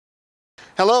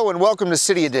Hello and welcome to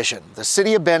City Edition, the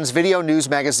City of Bend's video news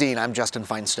magazine. I'm Justin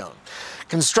Feinstone.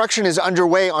 Construction is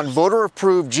underway on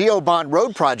voter-approved GEO-bond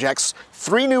road projects.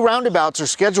 3 new roundabouts are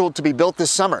scheduled to be built this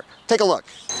summer. Take a look.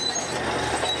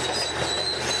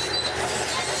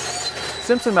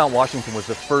 Simpson Mount Washington was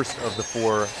the first of the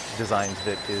 4 designs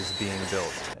that is being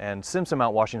built. And Simpson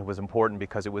Mount Washington was important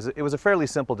because it was a fairly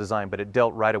simple design, but it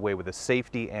dealt right away with a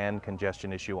safety and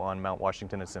congestion issue on Mount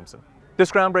Washington and Simpson. This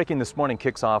groundbreaking this morning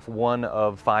kicks off one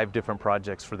of 5 different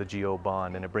projects for the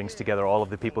GEO-bond, and it brings together all of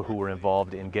the people who were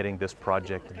involved in getting this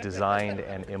project designed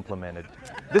and implemented.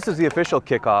 This is the official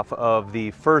kickoff of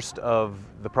the first of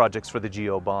the projects for the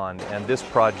GEO-bond, and this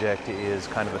project is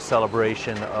kind of a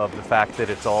celebration of the fact that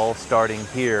it's all starting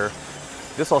here.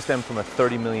 This all stemmed from a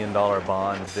 $30 million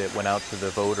bond that went out to the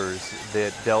voters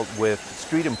that dealt with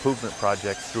street improvement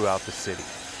projects throughout the city.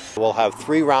 We'll have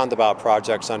 3 roundabout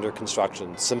projects under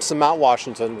construction. Simpson Mount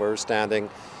Washington, where we're standing,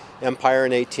 Empire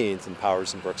and 18th, and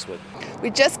Powers and Brookswood. We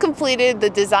just completed the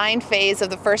design phase of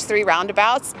the first 3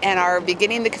 roundabouts and are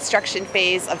beginning the construction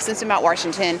phase of Simpson Mount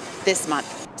Washington this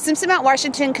month. Simpson Mount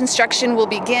Washington construction will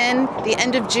begin the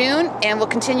end of June and will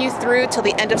continue through till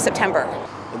the end of September.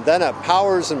 And then at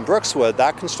Powers and Brookswood,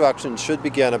 that construction should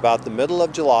begin about the middle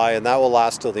of July, and that will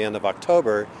last till the end of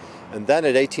October. And then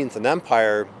at 18th and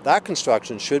Empire, that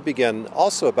construction should begin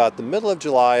also about the middle of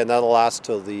July, and that'll last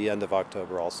till the end of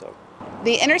October also.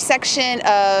 The intersection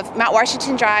of Mount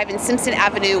Washington Drive and Simpson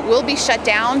Avenue will be shut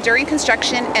down during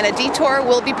construction, and a detour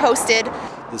will be posted.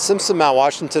 The Simpson Mount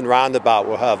Washington roundabout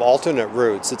will have alternate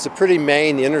routes. It's a pretty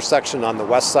main intersection on the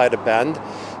west side of Bend,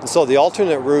 and so the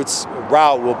alternate routes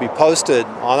route will be posted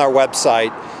on our website.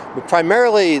 But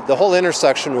primarily, the whole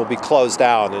intersection will be closed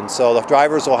down, and so the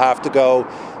drivers will have to go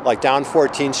like down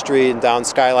 14th Street and down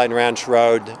Skyline Ranch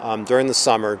Road during the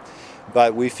summer.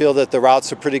 But we feel that the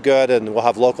routes are pretty good, and we'll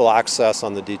have local access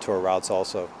on the detour routes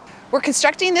also. We're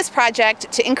constructing this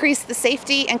project to increase the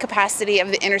safety and capacity of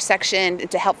the intersection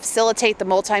and to help facilitate the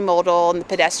multimodal and the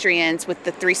pedestrians with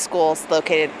the 3 schools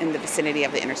located in the vicinity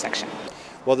of the intersection.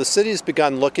 Well, the city's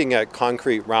begun looking at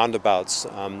concrete roundabouts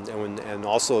and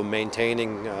also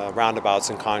maintaining roundabouts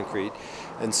in concrete.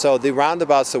 And so the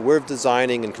roundabouts that we're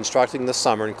designing and constructing this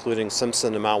summer, including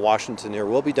Simpson and Mount Washington here,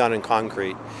 will be done in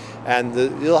concrete. And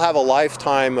you'll have a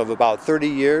lifetime of about 30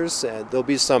 years. There'll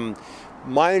be some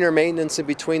minor maintenance in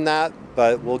between that,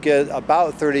 but we'll get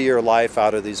about 30-year life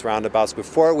out of these roundabouts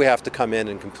before we have to come in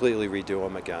and completely redo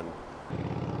them again.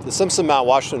 The Simpson Mount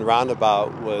Washington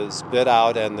roundabout was bid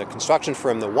out, and the construction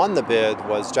firm that won the bid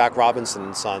was Jack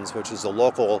Robinson & Sons, which is a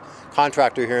local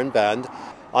contractor here in Bend.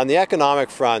 On the economic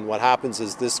front, what happens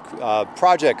is this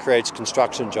project creates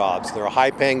construction jobs. There are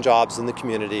high-paying jobs in the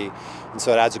community, and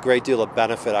so it adds a great deal of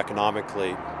benefit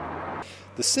economically.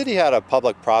 The city had a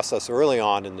public process early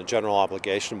on in the general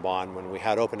obligation bond when we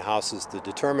had open houses to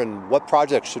determine what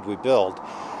projects should we build.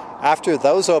 After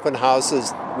those open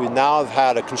houses, we now have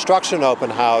had a construction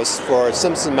open house for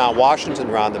Simpson Mount Washington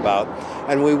roundabout,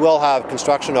 and we will have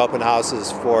construction open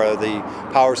houses for the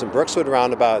Powers and Brookswood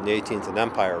roundabout and the 18th and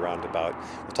Empire roundabout.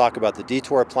 We'll talk about the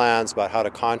detour plans, about how to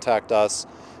contact us,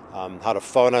 how to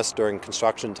phone us during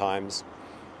construction times.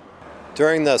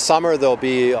 During the summer, there'll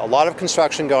be a lot of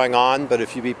construction going on, but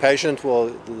if you be patient,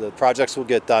 the projects will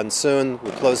get done soon.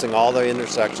 We're closing all the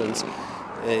intersections.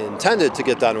 Intended to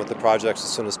get done with the projects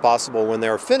as soon as possible. When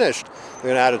they're finished, they're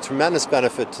going to add a tremendous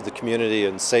benefit to the community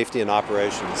and safety and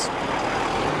operations.